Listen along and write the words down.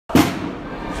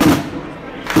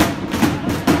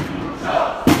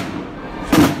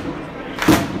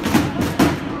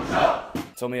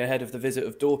Tommy, ahead of the visit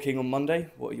of Dorking on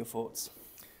Monday, what are your thoughts?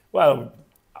 Well,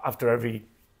 after every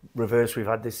reverse we've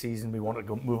had this season, we want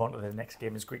to move on to the next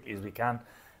game as quickly as we can.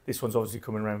 This one's obviously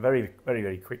coming around very, very,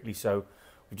 very quickly. So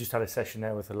we've just had a session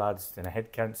there with the lads in a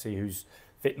head count, see who's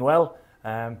fitting well.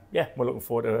 Yeah, we're looking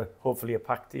forward to hopefully a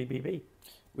packed EBB.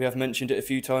 We have mentioned it a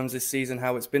few times this season,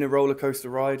 how it's been a roller coaster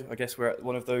ride. I guess we're at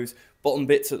one of those bottom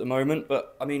bits at the moment.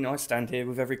 But, I mean, I stand here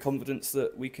with every confidence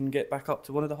that we can get back up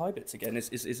to one of the high bits again. Is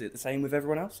it the same with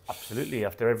everyone else? Absolutely.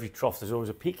 After every trough, there's always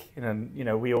a peak. And, you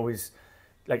know, we always,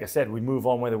 like I said, we move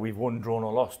on whether we've won, drawn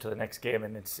or lost to the next game.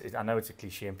 And I know it's a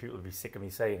cliche and people will be sick of me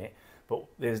saying it, but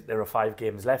there are 5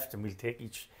 games left and we'll take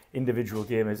each individual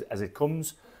game as it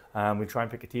comes. We try and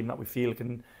pick a team that we feel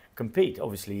can compete.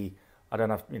 Obviously,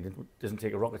 it doesn't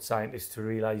take a rocket scientist to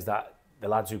realise that the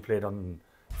lads who played on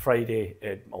Friday,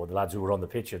 or the lads who were on the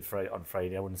pitch on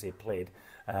Friday, I wouldn't say played,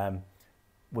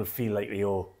 will feel like they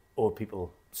owe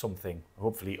people something.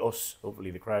 Hopefully us,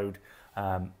 hopefully the crowd,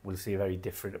 will see a very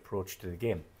different approach to the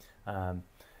game.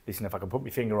 Listen, if I can put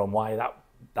my finger on why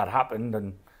that happened,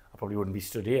 then I probably wouldn't be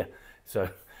stood here. So,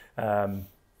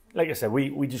 like I said,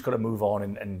 we just got to move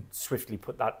on and swiftly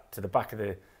put that to the back of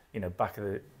the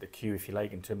queue, if you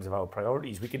like, in terms of our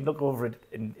priorities. We can look over it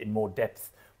in more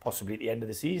depth, possibly at the end of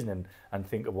the season, and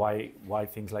think of why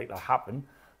things like that happen,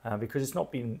 because it's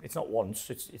not once,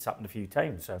 it's happened a few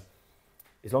times. So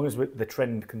as long as the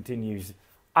trend continues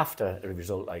after a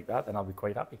result like that, then I'll be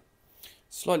quite happy.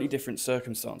 Slightly different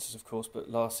circumstances, of course, but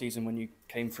last season when you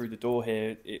came through the door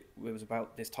here, it was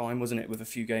about this time, wasn't it, with a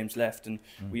few games left, and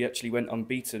we actually went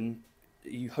unbeaten. Are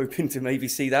you hoping to maybe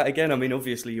see that again? I mean,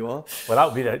 obviously you are.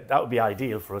 Well, that would be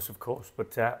ideal for us, of course.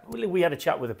 But we had a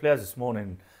chat with the players this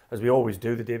morning, as we always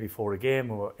do the day before a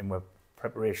game, in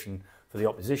preparation for the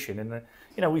opposition.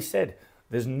 And we said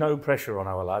there's no pressure on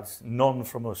our lads, none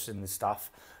from us in the staff.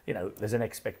 There's an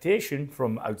expectation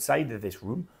from outside of this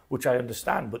room, which I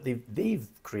understand, but they've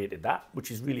created that, which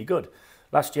is really good.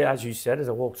 Last year, as you said, as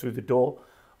I walked through the door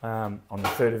on the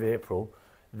 3rd of April,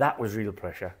 that was real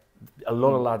pressure. A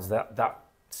lot of lads that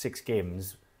 6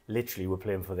 games literally were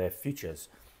playing for their futures.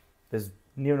 There's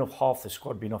near enough half the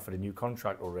squad been offered a new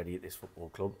contract already at this football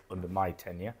club under my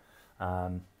tenure.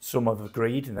 Some have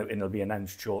agreed and it'll be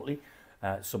announced shortly.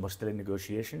 Some are still in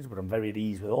negotiations, but I'm very at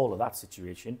ease with all of that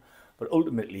situation. But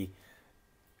ultimately,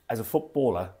 as a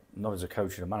footballer, not as a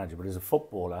coach and a manager, but as a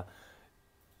footballer,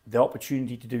 the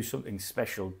opportunity to do something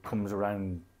special comes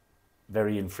around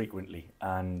very infrequently.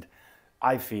 And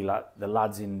I feel that the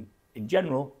lads in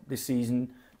general this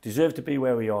season deserve to be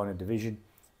where we are in a division,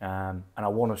 and I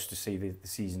want us to see the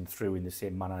season through in the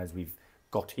same manner as we've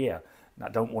got here. And I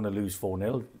don't want to lose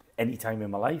 4-0 any time in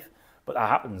my life, but that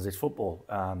happens, it's football.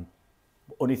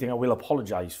 Only thing I will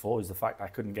apologise for is the fact I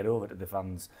couldn't get over to the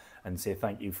fans and say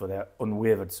thank you for their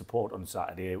unwavered support on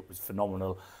Saturday. It was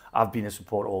phenomenal. I've been a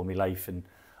supporter all my life, and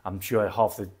I'm sure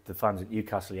half the fans at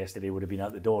Newcastle yesterday would have been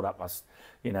out the door at past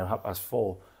 1,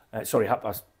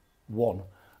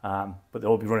 but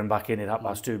they'll be running back in at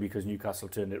 2:30 because Newcastle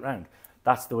turned it round.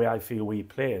 That's the way I feel we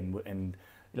play, and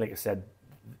like I said,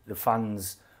 the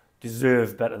fans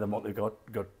deserve better than what they got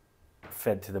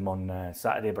fed to them on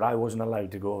Saturday. But I wasn't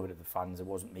allowed to go over to the fans. It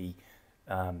wasn't me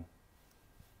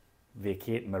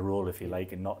vacating my role, if you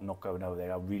like, and not going over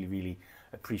there. I really, really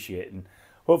appreciate it. And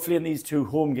hopefully in these 2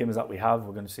 home games that we have,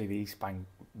 we're going to see the East Bank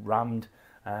rammed.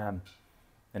 And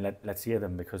let's hear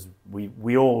them, because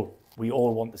we all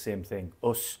want the same thing.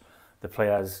 Us, the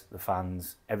players, the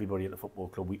fans, everybody at the football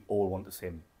club, we all want the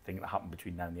same thing to happen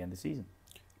between now and the end of the season.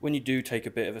 When you do take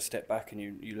a bit of a step back and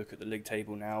you look at the league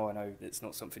table now, I know it's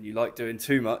not something you like doing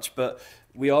too much, but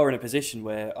we are in a position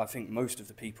where I think most of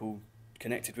the people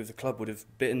connected with the club would have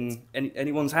bitten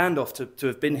anyone's hand off to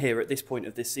have been here at this point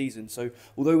of this season. So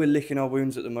although we're licking our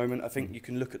wounds at the moment, I think you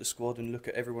can look at the squad and look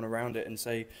at everyone around it and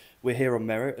say we're here on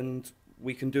merit and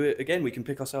we can do it again. We can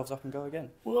pick ourselves up and go again.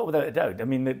 Well, without a doubt. I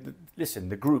mean, listen,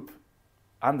 the group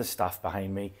and the staff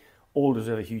behind me all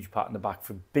deserve a huge pat on the back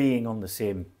for being on the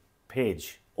same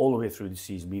page all the way through the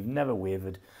season. We've never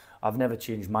wavered. I've never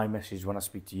changed my message when I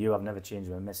speak to you. I've never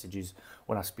changed my messages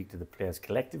when I speak to the players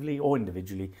collectively or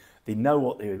individually. They know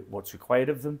what's required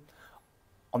of them.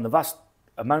 On the vast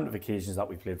amount of occasions that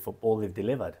we played football, they've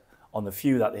delivered. On the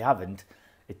few that they haven't,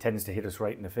 it tends to hit us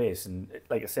right in the face. And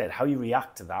like I said, how you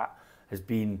react to that has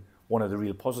been one of the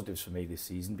real positives for me this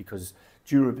season, because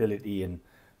durability and,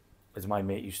 as my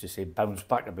mate used to say, bounce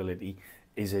back ability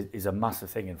is a massive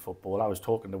thing in football. I was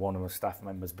talking to one of my staff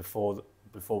members before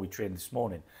we trained this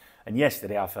morning, and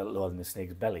yesterday I felt lower than the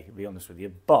snake's belly, to be honest with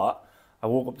you. But I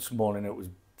woke up this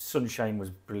morning, sunshine was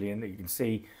brilliant. You can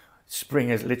see spring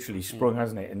has literally sprung,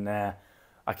 hasn't it? And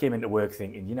I I came into work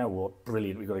thinking, you know what,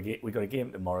 brilliant, we got a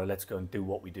game tomorrow. Let's go and do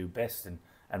what we do best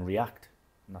and react,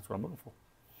 and that's what I'm looking for.